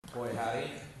Boy, howdy.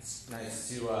 It's nice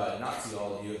to not see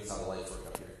all of you. It's how the lights work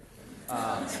up here.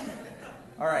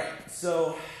 All right,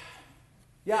 so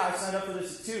yeah, I signed up for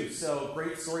this too. So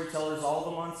great storytellers, all of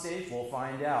them on stage. We'll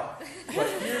find out. But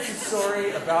here's a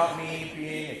story about me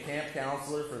being a camp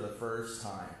counselor for the first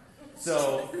time.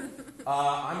 So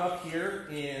I'm up here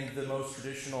in the most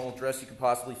traditional dress you could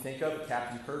possibly think of, a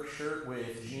Captain Kirk shirt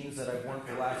with jeans that I've worn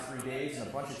for the last 3 days and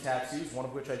a bunch of tattoos, one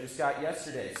of which I just got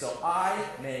yesterday. So I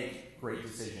make great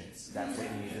decisions. That's what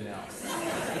you need to know.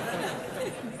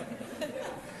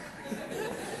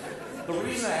 The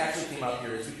reason I actually came up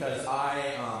here is because I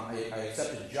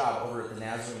accepted a job over at the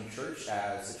Nazarene Church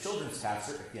as a children's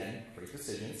pastor. Again, great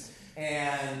decisions.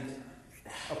 And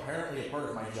apparently a part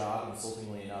of my job,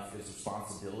 insultingly enough, is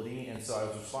responsibility. And so I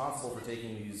was responsible for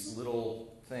taking these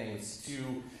little things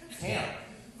to camp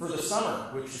for the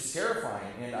summer, which is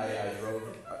terrifying. And I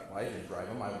didn't drive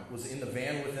them. I was in the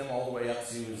van with them all the way up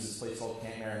to this place called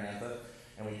Camp Maranatha.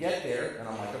 And we get there, and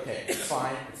I'm like, okay, it's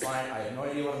fine. I have no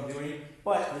idea what I'm doing.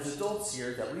 But there's adults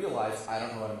here that realize I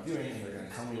don't know what I'm doing, and they're going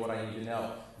to tell me what I need to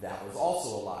know. That was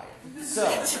also a lie. So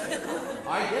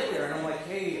I get there, and I'm like,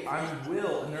 hey, I'm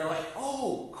Will. And they're like,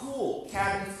 oh, cool,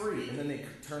 cabin 3. And then they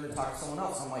turn to talk to someone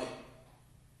else. I'm like,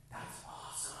 that's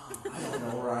awesome. I don't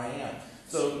know where I am.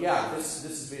 So yeah, this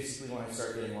is basically when I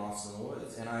start getting lost in the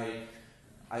woods. And I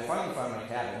finally found my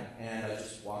cabin, and I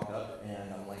just walk up,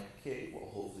 and I'm like, okay, well,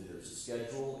 hopefully there's a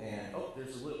schedule, and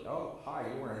there's a little, hi,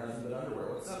 you're wearing nothing but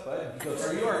underwear. What's up, bud? He goes,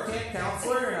 are you our camp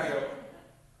counselor? And I go,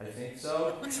 I think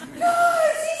so. Guys, he's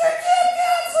our camp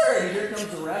counselor! And here comes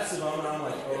the rest of them, and I'm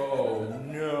like, oh,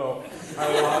 no.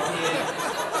 I walk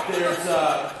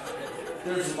in,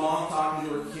 there's a mom talking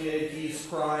to her kid. He's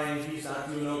crying. He's not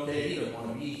doing okay. He doesn't want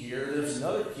to be here. There's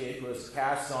another kid who has a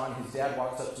cast on. His dad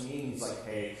walks up to me, and he's like,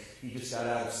 hey, he just got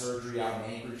out of surgery out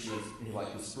in Anchorage. He has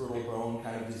like this brittle bone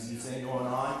kind of disease thing going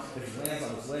on. If he lands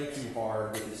on his leg too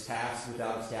hard with his cast,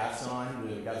 without his cast on,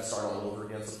 we've got to start all over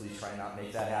again, so please try not to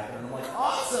make that happen. And I'm like,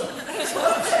 awesome!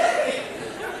 Okay!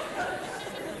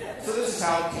 So this is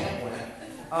how camp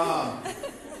went.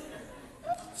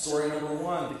 Story number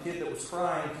 1, the kid that was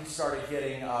crying, he started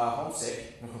getting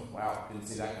homesick. Wow, didn't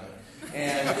see that coming.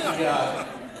 And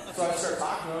so I started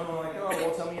talking to him. I'm like, oh,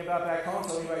 well, tell me about back home.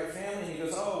 Tell me about your family. And he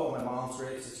goes, oh, well, my mom's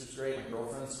great, sister's great, my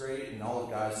girlfriend's great, and all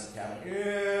the guys in the cabin,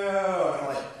 yeah. And I'm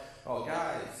like, oh,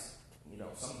 guys,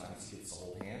 sometimes he gets to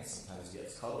hold hands, sometimes he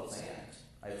gets cuddles, and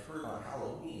I've heard on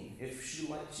Halloween, if she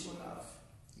likes you enough,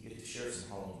 you get to share some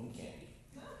Halloween candy.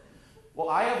 Well,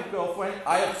 I have a girlfriend.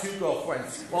 I have 2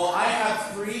 girlfriends. Well, I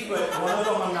have 3, but one of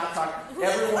them I'm not talking.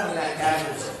 Everyone in that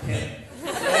cabin was a pimp.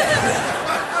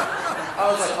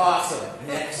 I was like, awesome.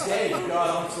 Next day, we got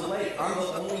onto the lake. I'm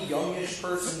the only youngish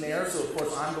person there, so of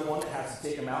course I'm the one that has to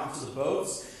take them out into the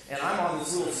boats. And I'm on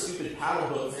this little stupid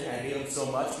paddle boat thing. I hate them so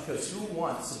much because who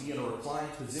wants to be in a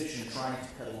reclined position trying to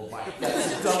pedal a bike?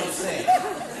 That's the dumbest thing.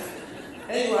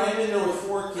 Anyway, I'm in there with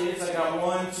 4 kids. I got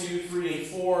 1, 2, 3, and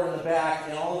 4 in the back,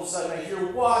 and all of a sudden I hear,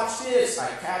 watch this! I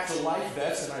catch a life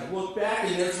vest, and I look back,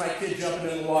 and there's my kid jumping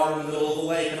in the water in the middle of the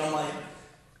lake, and I'm like,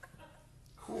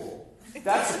 cool.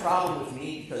 That's the problem with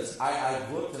me, because I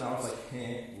looked, and I was like, look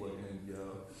at him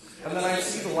go. And then I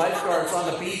see the lifeguards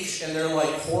on the beach, and they're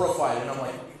like horrified, and I'm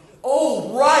like,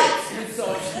 oh, right! And so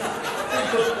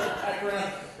I look back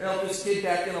around, and I help this kid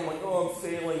back in, I'm like, oh, I'm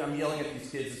failing. I'm yelling at these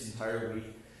kids this entire week.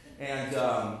 And,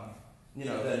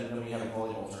 then we had a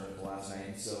volleyball tournament the last night,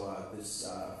 and so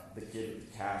the kid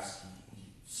with the cast, he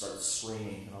starts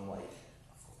screaming, and I'm like,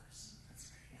 of course,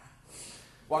 that's right, yeah.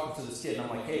 Walk up to this kid, and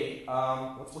I'm like, hey,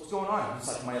 what's going on? He's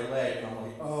like, my leg, and I'm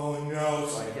like, oh no.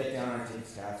 So I get down, and I take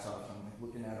his cast off, and I'm like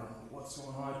looking at her, I'm like, what's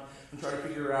going on? I'm trying to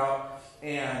figure it out,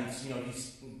 and,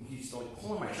 he's like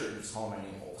pulling my shirt and just calling my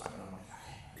name the whole time, and I'm like,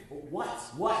 hey,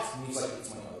 what? And he's like, it's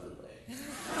my other leg.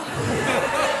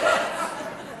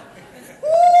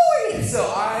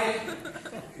 So I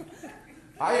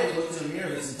had looked in the mirror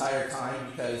this entire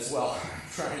time because, well, I'm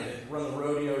trying to run the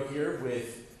rodeo here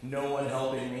with no one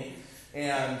helping me.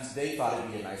 And they thought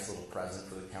it'd be a nice little present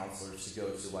for the counselors to go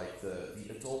to, like, the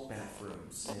adult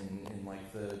bathrooms in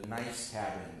like, the nice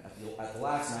cabin at the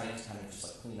last night to kind of just,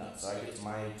 like, clean up. So I get to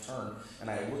my turn, and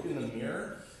I look in the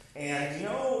mirror, and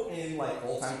in, like,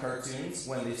 old-time cartoons,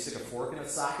 when they stick a fork in a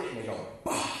socket, and they go,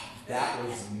 bah! That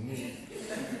was me.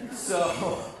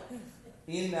 So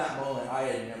in that moment, I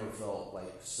had never felt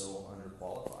like so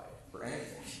underqualified for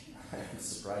anything. I'm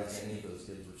surprised any of those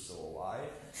kids were still alive.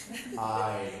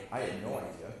 I had no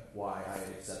idea why I had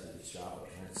accepted this job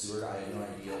at Seward. I had no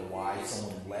idea why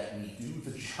someone let me do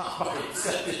the job I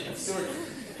accepted at Seward.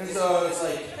 And so I was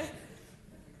like,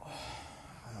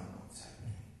 I don't know what's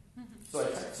happening. So I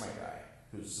text my guy,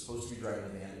 who's supposed to be driving the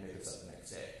van to pick us up the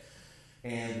next day.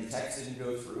 And the text didn't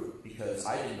go through because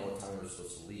I didn't know what time we were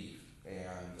supposed to leave.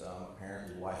 And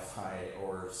apparently Wi-Fi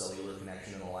or cellular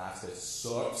connection in Alaska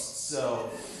sucks.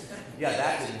 So, yeah,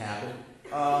 that didn't happen.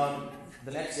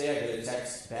 The next day I get a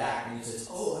text back and he says,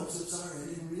 "Oh, I'm so sorry, I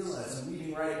didn't realize I'm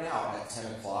leaving right now at 10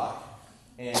 o'clock.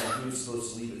 And he was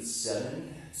supposed to leave at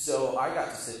 7. So I got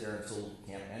to sit there until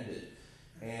camp ended.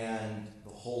 And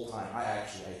the whole time, I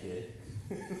hid.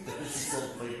 There's this little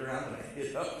playground and I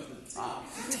hid up to the top.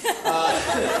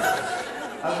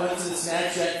 I went to the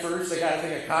snack shack first. I got a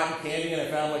thing of cotton candy and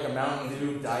I found like a Mountain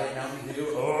Dew, Diet Mountain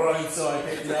Dew. Oh, and so I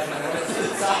picked it up and I went to the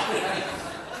top. And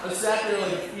I sat there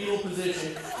like a fetal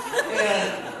position.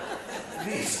 And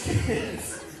these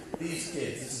kids,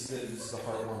 this is the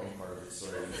heartwarming part of the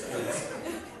story. These kids,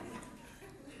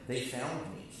 they found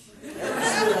me.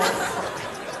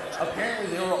 Apparently,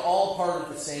 they were all part of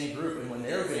the same group, and when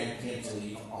their van came to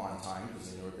leave on time, because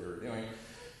they knew what they were doing,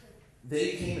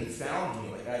 they came and found me,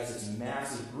 like as this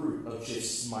massive group of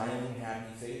just smiling,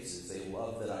 happy faces. They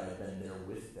loved that I had been there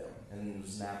with them. And it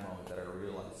was in that moment that I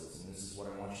realized this, and this is what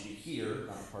I want you to hear.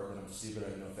 Not the part that I'm stupid, I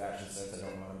have no fashion sense, I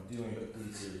don't know what I'm doing, but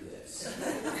please hear this.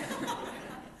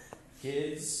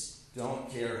 Kids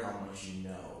don't care how much you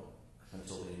know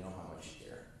until they know how much you